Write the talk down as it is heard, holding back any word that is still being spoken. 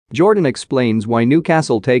Jordan explains why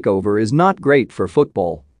Newcastle takeover is not great for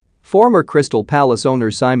football. Former Crystal Palace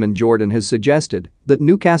owner Simon Jordan has suggested that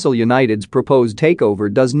Newcastle United's proposed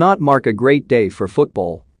takeover does not mark a great day for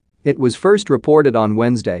football. It was first reported on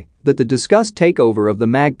Wednesday that the discussed takeover of the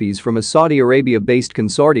Magpies from a Saudi Arabia-based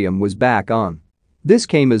consortium was back on. This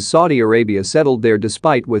came as Saudi Arabia settled their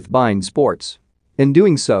dispute with beIN Sports. In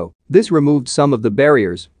doing so, this removed some of the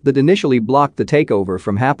barriers that initially blocked the takeover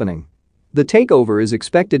from happening. The takeover is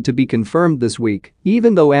expected to be confirmed this week,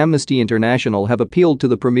 even though Amnesty International have appealed to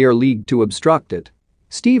the Premier League to obstruct it.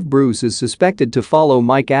 Steve Bruce is suspected to follow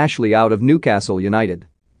Mike Ashley out of Newcastle United.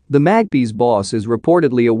 The Magpies boss is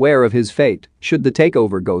reportedly aware of his fate should the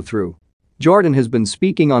takeover go through. Jordan has been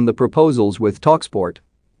speaking on the proposals with TalkSport.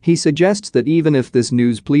 He suggests that even if this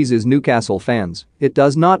news pleases Newcastle fans, it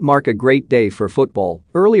does not mark a great day for football.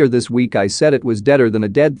 Earlier this week I said it was deader than a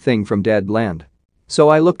dead thing from dead land. So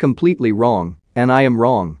I look completely wrong, and I am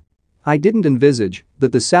wrong. I didn't envisage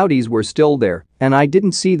that the Saudis were still there, and I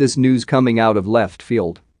didn't see this news coming out of left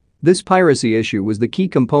field. This piracy issue was the key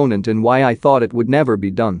component in why I thought it would never be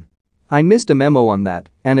done. I missed a memo on that,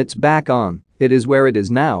 and it's back on. It is where it is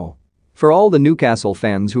now. For all the Newcastle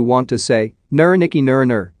fans who want to say, "Ner Nicky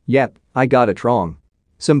ner, yep, I got it wrong."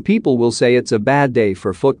 Some people will say it's a bad day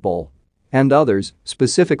for football. And others,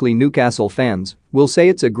 specifically Newcastle fans, will say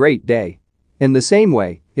it's a great day. In the same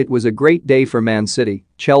way, it was a great day for Man City,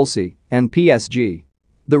 Chelsea, and PSG.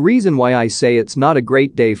 The reason why I say it's not a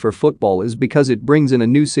great day for football is because it brings in a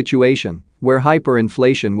new situation where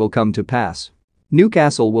hyperinflation will come to pass.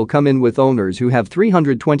 Newcastle will come in with owners who have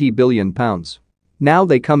 £320 billion. Now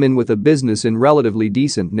they come in with a business in relatively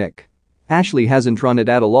decent nick. Ashley hasn't run it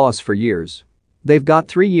at a loss for years. They've got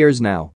 3 years now